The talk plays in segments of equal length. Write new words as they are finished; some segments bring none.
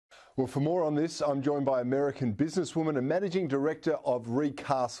Well, for more on this, I'm joined by American businesswoman and managing director of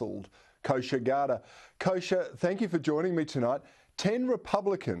Recastled, Kosha Gada. Kosha, thank you for joining me tonight. 10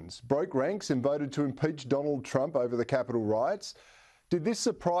 Republicans broke ranks and voted to impeach Donald Trump over the Capitol riots. Did this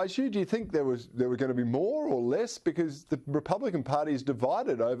surprise you? Do you think there were going to be more or less? Because the Republican Party is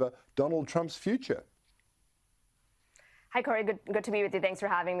divided over Donald Trump's future. Hi, Cory. Good to be with you. Thanks for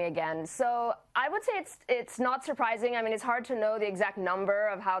having me again. So I would say it's not surprising. I mean, it's hard to know the exact number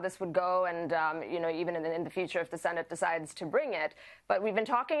of how this would go, and even in the future if the Senate decides to bring it. But we've been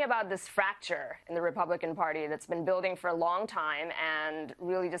talking about this fracture in the Republican Party that's been building for a long time and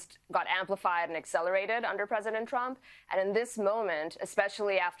really just got amplified and accelerated under President Trump. And in this moment,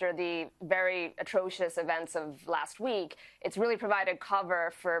 especially after the very atrocious events of last week, it's really provided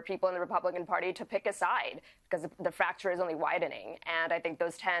cover for people in the Republican Party to pick a side, because the fracture is only widening. And I think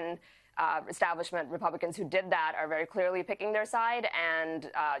those 10 establishment Republicans who did that are very clearly picking their side. And,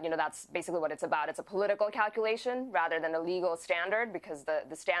 that's basically what it's about. It's a political calculation rather than a legal standard, because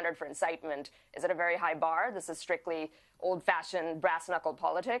the standard for incitement is at a very high bar. This is strictly old-fashioned brass-knuckle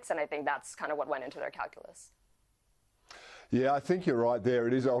politics, and I think that's kind of what went into their calculus. Yeah, I think you're right there.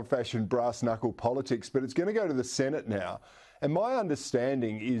 It is old-fashioned brass-knuckle politics, but it's going to go to the Senate now. And my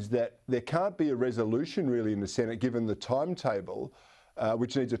understanding is that there can't be a resolution really in the Senate, given the timetable,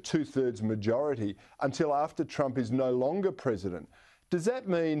 which needs a 2/3 majority, until after Trump is no longer president. Does that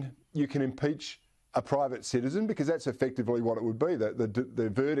mean you can impeach a private citizen? Because that's effectively what it would be.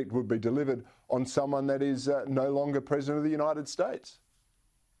 The verdict would be delivered on someone that is no longer president of the United States.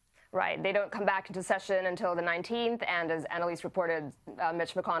 Right. They don't come back into session until the 19th. And as Annalise reported,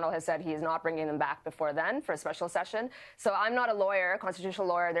 Mitch McConnell has said he is not bringing them back before then for a special session. So I'm not a lawyer, constitutional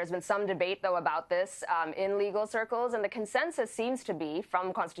lawyer. There's been some debate, though, about this in legal circles. And the consensus seems to be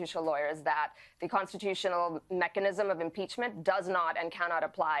from constitutional lawyers that the constitutional mechanism of impeachment does not and cannot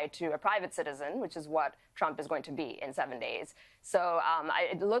apply to a private citizen, which is what Trump is going to be in 7 days. So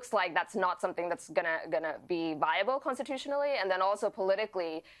it looks like that's not something that's gonna be viable constitutionally. And then also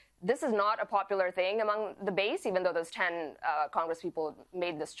politically, this is not a popular thing among the base, even though those 10 Congress people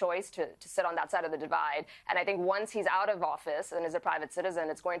made this choice to sit on that side of the divide. And I think once he's out of office and is a private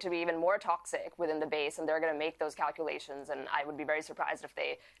citizen, it's going to be even more toxic within the base, and they're going to make those calculations. And I would be very surprised if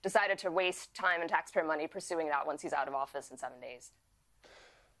they decided to waste time and taxpayer money pursuing that once he's out of office in 7 days.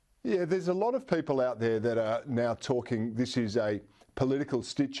 Yeah, there's a lot of people out there that are now talking this is a political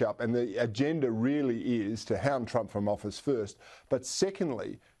stitch-up, and the agenda really is to hound Trump from office first, but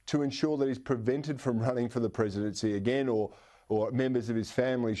secondly, to ensure that he's prevented from running for the presidency again, or members of his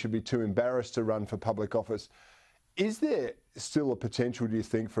family should be too embarrassed to run for public office. Is there still a potential, do you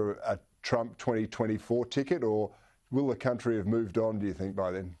think, for a Trump 2024 ticket, or will the country have moved on, do you think,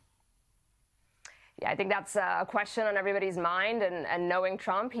 by then? Yeah, I think that's a question on everybody's mind, and knowing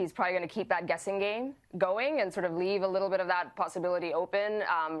Trump, he's probably going to keep that guessing game going and sort of leave a little bit of that possibility open,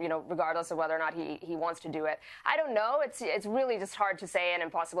 regardless of whether or not he wants to do it. I don't know. It's really just hard to say and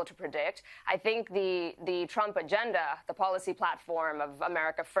impossible to predict. I think the Trump agenda, the policy platform of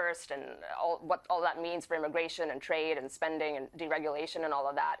America First, and what all that means for immigration and trade and spending and deregulation and all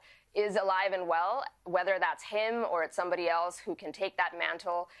of that, is alive and well. Whether that's him or it's somebody else who can take that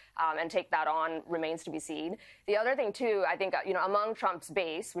mantle and take that on remains to be seen. The other thing, too, I think, among Trump's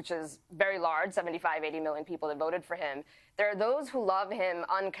base, which is very large, 75, 80 million people that voted for him, there are those who love him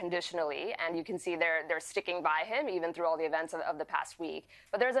unconditionally, and you can see they're sticking by him even through all the events of the past week.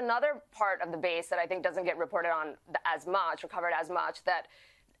 But there's another part of the base that I think doesn't get reported on as much or covered as much, that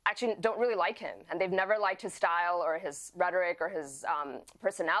actually don't really like him, and they've never liked his style or his rhetoric or his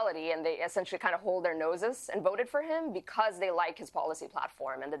personality, and they essentially kind of hold their noses and voted for him because they like his policy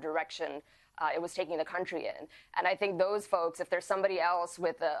platform and the direction it was taking the country in. And I think those folks, if there's somebody else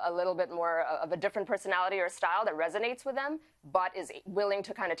with a little bit more of a different personality or style that resonates with them, but is willing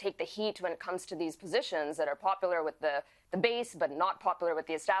to kind of take the heat when it comes to these positions that are popular with the base but not popular with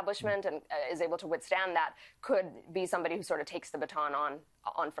the establishment, and is able to withstand that, could be somebody who sort of takes the baton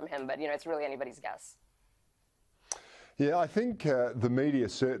on from him. But, it's really anybody's guess. Yeah, I think the media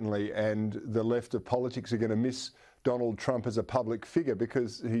certainly and the left of politics are going to miss Donald Trump as a public figure,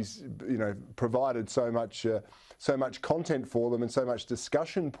 because he's provided so much content for them and so much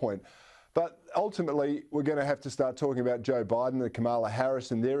discussion point. But ultimately, we're going to have to start talking about Joe Biden and Kamala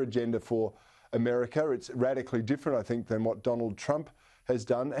Harris and their agenda for America. It's radically different, I think, than what Donald Trump has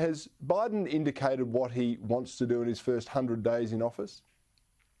done. Has Biden indicated what he wants to do in his first 100 days in office?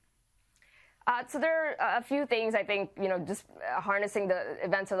 So there are a few things, I think, just harnessing the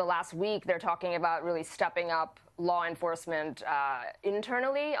events of the last week. They're talking about really stepping up law enforcement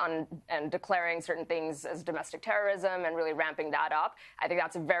internally and declaring certain things as domestic terrorism and really ramping that up. I think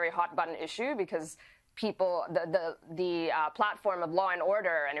that's a very hot button issue because the platform of law and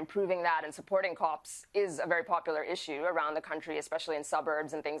order and improving that and supporting cops is a very popular issue around the country, especially in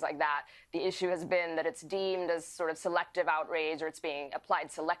suburbs and things like that. The issue has been that it's deemed as sort of selective outrage, or it's being applied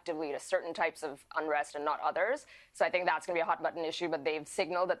selectively to certain types of unrest and not others. So I think that's going to be a hot button issue, but they've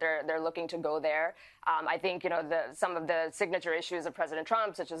signaled that they're looking to go there. I think, some of the signature issues of President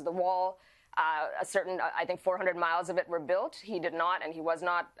Trump, such as the wall, I think 400 miles of it were built. He did not, and he was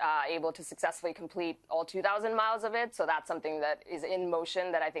not able to successfully complete all 2,000 miles of it. So that's something that is in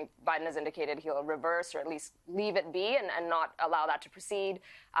motion that I think Biden has indicated he'll reverse or at least leave it be and not allow that to proceed.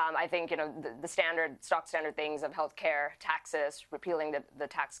 I think, the stock standard things of health care, taxes, repealing the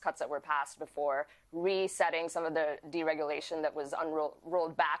tax cuts that were passed before, resetting some of the deregulation that was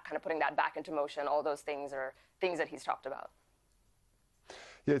rolled back, kind of putting that back into motion. All those things are things that he's talked about.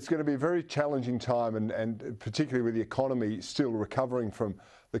 Yeah, it's going to be a very challenging time, and particularly with the economy still recovering from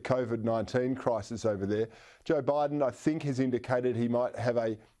the COVID-19 crisis over there. Joe Biden, I think, has indicated he might have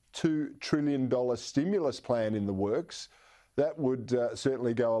a $2 trillion stimulus plan in the works. That would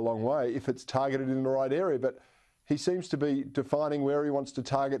certainly go a long way if it's targeted in the right area. But he seems to be defining where he wants to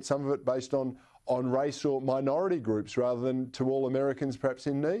target some of it based on race or minority groups rather than to all Americans perhaps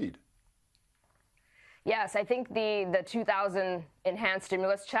in need. Yes, I think the 2,000 enhanced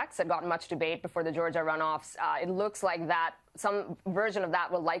stimulus checks had gotten much debate before the Georgia runoffs. It looks like that some version of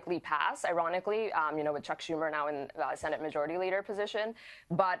that will likely pass, ironically, with Chuck Schumer now in Senate Majority Leader position.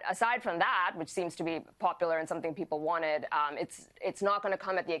 But aside from that, which seems to be popular and something people wanted, it's not going to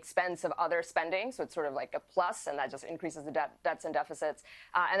come at the expense of other spending. So it's sort of like a plus, and that just increases the debts and deficits.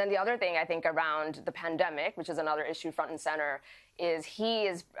 And then the other thing, I think, around the pandemic, which is another issue front and center, is he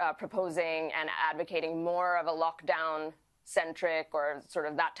is proposing and advocating more of a lockdown-centric or sort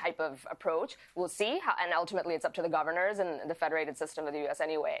of that type of approach. We'll see, and ultimately it's up to the governors and the federated system of the U.S.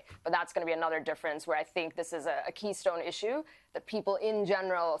 anyway. But that's going to be another difference where I think this is a keystone issue that people in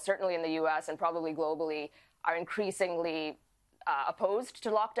general, certainly in the U.S. and probably globally, are increasingly opposed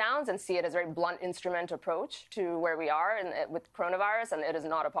to lockdowns and see it as a very blunt instrument approach to where we are with coronavirus, and it is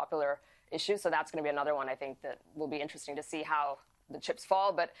not a popular issue. So that's going to be another one, I think, that will be interesting to see how the chips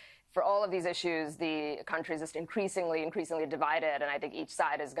fall. But for all of these issues, the country is just increasingly divided, and I think each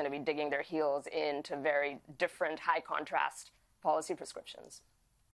side is going to be digging their heels into very different, high contrast policy prescriptions.